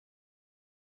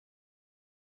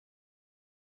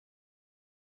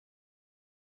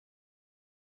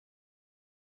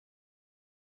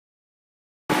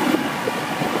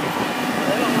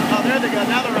So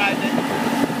now they're riding it.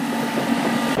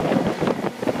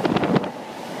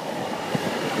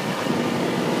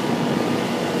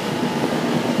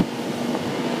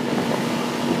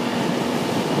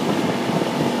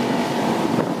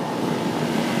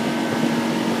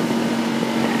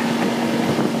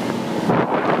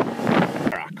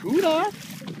 Barracuda?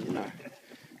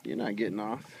 You're not getting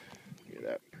off. Look at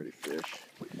that pretty fish.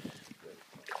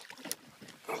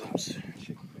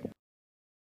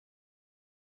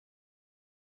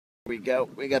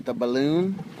 We got the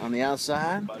balloon on the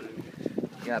outside.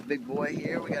 We got big boy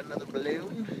here. We got another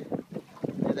balloon.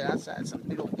 Near the outside, some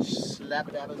big old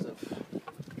slap dabbers of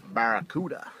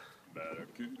barracuda.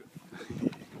 Barracuda.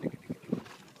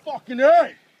 Fucking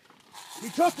A! He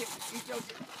took it. He took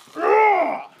it.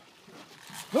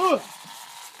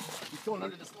 He's going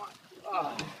under this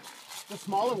line. The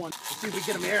smaller one. Let's see if we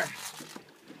get him air.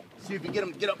 See if we get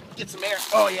him get some air.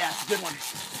 Oh yeah, it's a good one.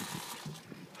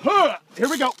 Here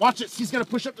we go. Watch it. He's gonna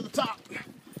push up to the top.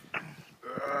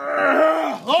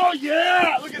 Oh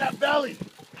yeah! Look at that belly.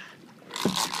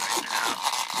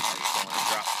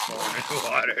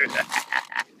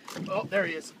 Oh, there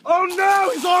he is. Oh no,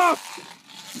 he's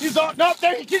off. He's off. No,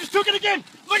 there he just took it again.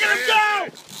 Look at him go.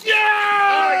 Yeah!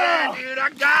 Oh yeah, dude, I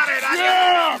got it. I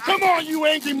got it. Come on, you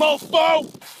angry mofo.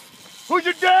 Who's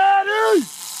your daddy?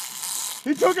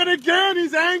 He took it again.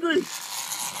 He's angry.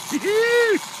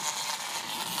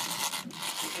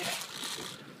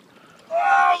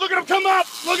 Oh, look at him come up.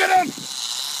 Look at him.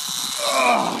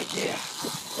 Oh, yeah.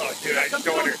 Oh, dude, I just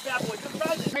don't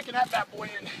Just picking that bad boy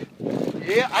in.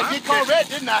 Yeah, I did call red,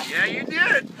 didn't I? Yeah, you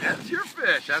did. That's your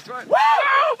fish. That's right. Woo!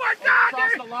 Oh, my God,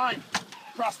 Cross dude. the line.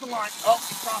 Cross the line. Oh,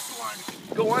 he crossed the line.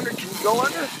 Go under. Can you go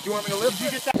under? Do you want me to lift You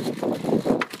you? get that?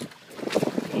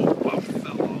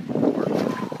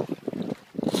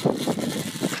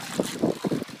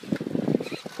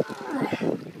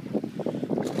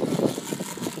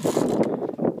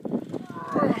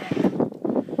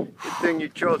 Good thing you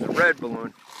chose a red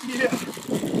balloon. Yeah.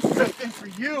 Good thing for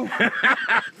you.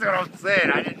 That's what I'm saying.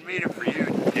 I didn't mean it for you,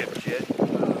 dipshit.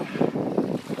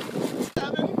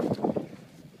 7.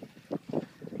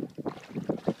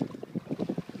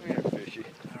 Yeah, fishy.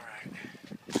 All right.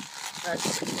 That's a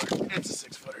 6-footer. It's a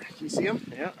 6-footer. Can you see him?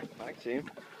 Yeah, I see him.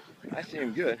 I see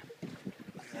him good.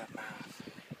 Look at that mouth.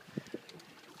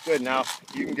 Good, now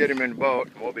you can get him in the boat.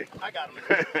 We'll be. I got him.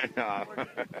 No.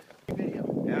 Video.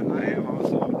 Yeah, I am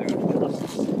also, dude.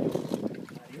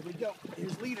 Here we go.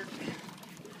 Here's leader.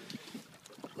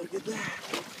 Look at that.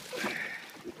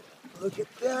 Look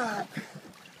at that.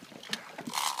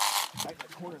 Right in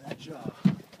the corner of that jaw.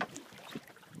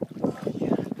 Oh,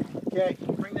 yeah. Okay,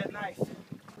 bring that knife.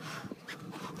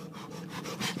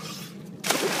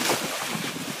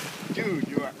 Dude,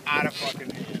 you are out of fucking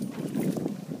hand.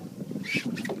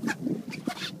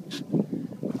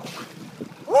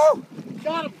 Woo!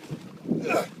 Got him.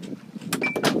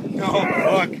 No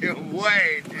fucking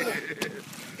way, dude.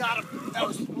 Got him. That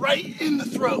was right in the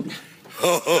throat.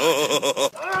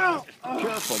 Oh,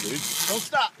 Careful, dude. don't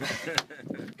stop.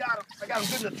 Got him. I got him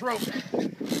good in the throat.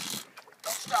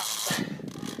 Don't stop.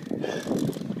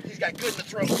 He's got good in the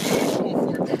throat. He's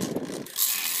going for it.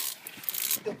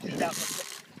 He'll get it out real quick.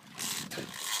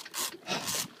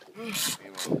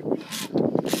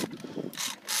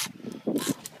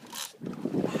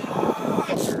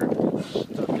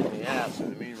 Stuck in the ass in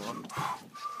the meanwhile.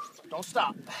 Don't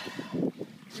stop.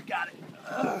 You got it.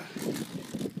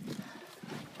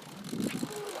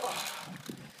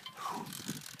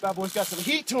 Bad boy's got some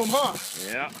heat to him, huh?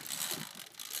 Yeah.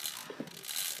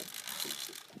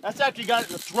 That's after you got it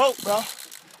in the throat, bro.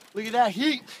 Look at that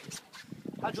heat.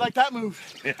 How'd you like that move?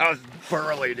 Yeah, I was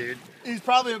burly, dude. He's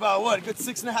probably about, what, a good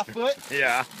 6.5 foot?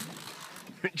 Yeah.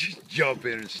 Just jump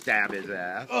in and stab his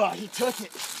ass. Oh, he took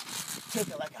it. Took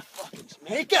it like a fucking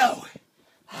Mako.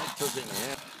 I took it in the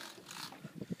hand.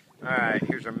 Alright,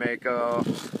 here's our Mako.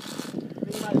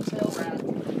 He might have tail wrap.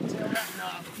 Tail wrap, no,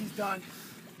 he's done.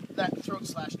 That throat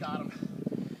slash got him.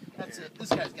 That's it. This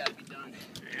guy's got to be done.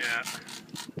 Yeah.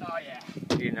 Oh, yeah.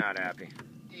 He's not happy.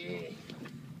 Yeah.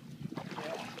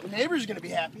 The neighbor's going to be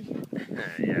happy.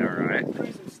 Yeah, right.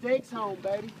 Bring some steaks home,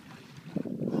 baby.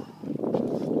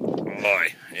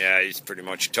 Boy, yeah, he's pretty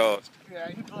much toast. Yeah,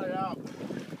 he put it out.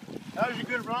 That was a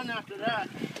good run after that.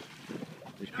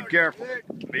 Just be careful.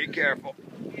 Be careful.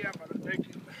 Yeah, but I'm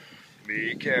taking.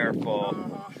 Be careful.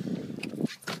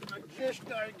 I just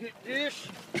gotta get this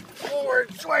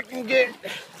forward so I can get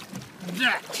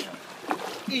that.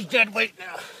 He's dead weight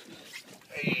now.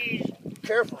 He's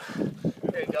careful.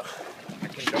 There you go.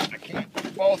 I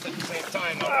can't both at the same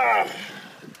time.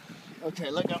 Okay,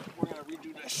 let go. We're gonna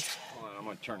redo this. Hold on, I'm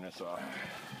gonna turn this off.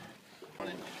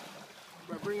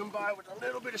 I bring him by with a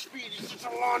little bit of speed. He's just a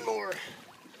lawnmower.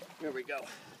 There we go.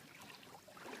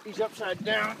 He's upside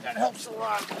down. That helps a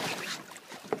lot.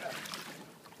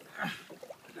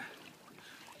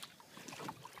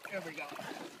 There we go.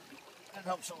 That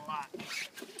helps a lot.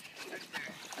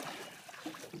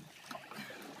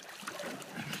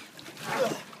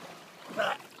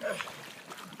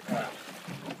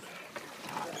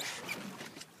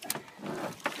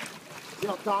 See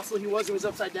how docile he was when he was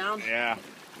upside down? Yeah.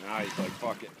 Now he's like,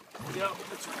 fuck it. Yep,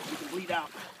 that's right. You can bleed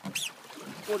out.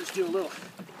 We'll just do a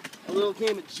little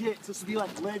game of jits. This would be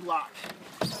like leg lock.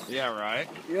 Yeah, right.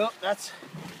 Yep, that's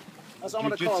what I'm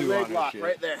gonna call a Jiu-jitsu leg on lock this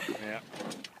right there. Yeah.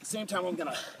 At the same time, I'm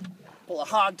gonna pull a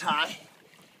hog tie.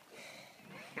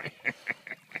 I'm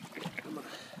gonna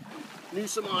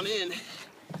noose him on in.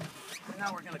 And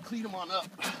now we're gonna cleat him on up.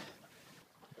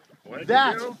 What did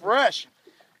That's you do? fresh.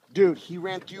 Dude, he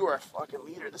ran through our fucking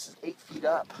leader. This is 8 feet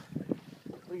up.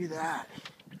 Look at that.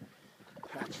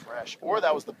 That's fresh. Or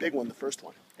that was the big one, the first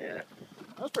one. Yeah.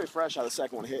 That was pretty fresh how the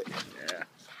second one hit. Yeah.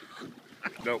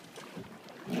 Nope.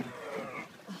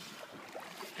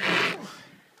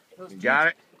 You got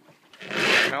it?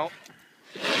 Help.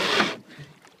 Come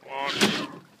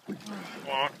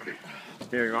on.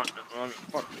 Here, you want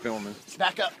fuck filming.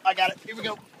 Back up. I got it. Here we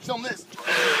go. Film this.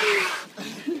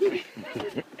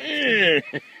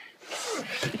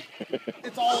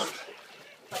 It's all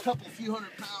a couple few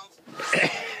hundred pounds.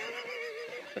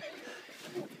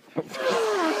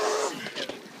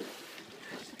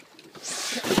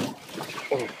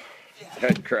 Oh,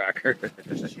 head cracker.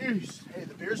 Jeez. Hey,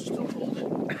 the beers are still cold.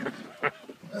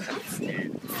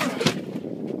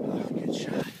 Good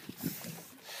shot.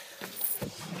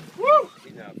 Woo!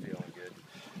 He's not feeling good.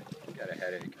 Got a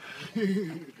headache.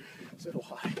 So do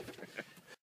I.